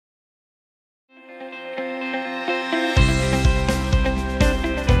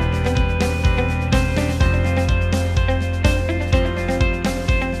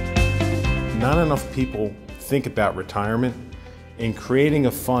enough people think about retirement and creating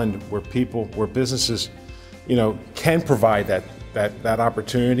a fund where businesses, can provide that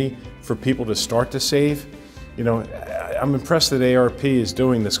opportunity for people to start to save. I'm impressed that ARP is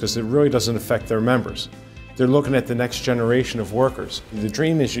doing this because it really doesn't affect their members. They're looking at the next generation of workers. The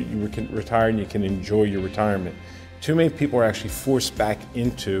dream is you can retire and you can enjoy your retirement. Too many people are actually forced back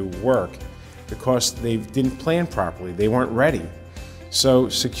into work because they didn't plan properly, they weren't ready. So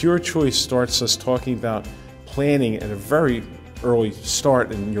Secure Choice starts us talking about planning at a very early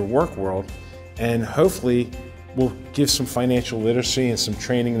start in your work world, and hopefully we'll give some financial literacy and some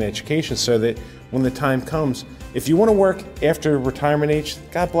training and education so that when the time comes, if you want to work after retirement age,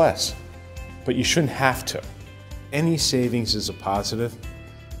 God bless, but you shouldn't have to. Any savings is a positive,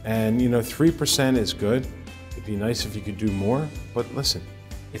 and 3% is good. It'd be nice if you could do more, but listen,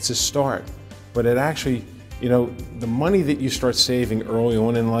 it's a start. But it actually, the money that you start saving early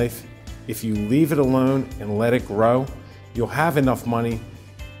on in life, if you leave it alone and let it grow, you'll have enough money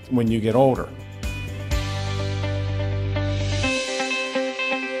when you get older.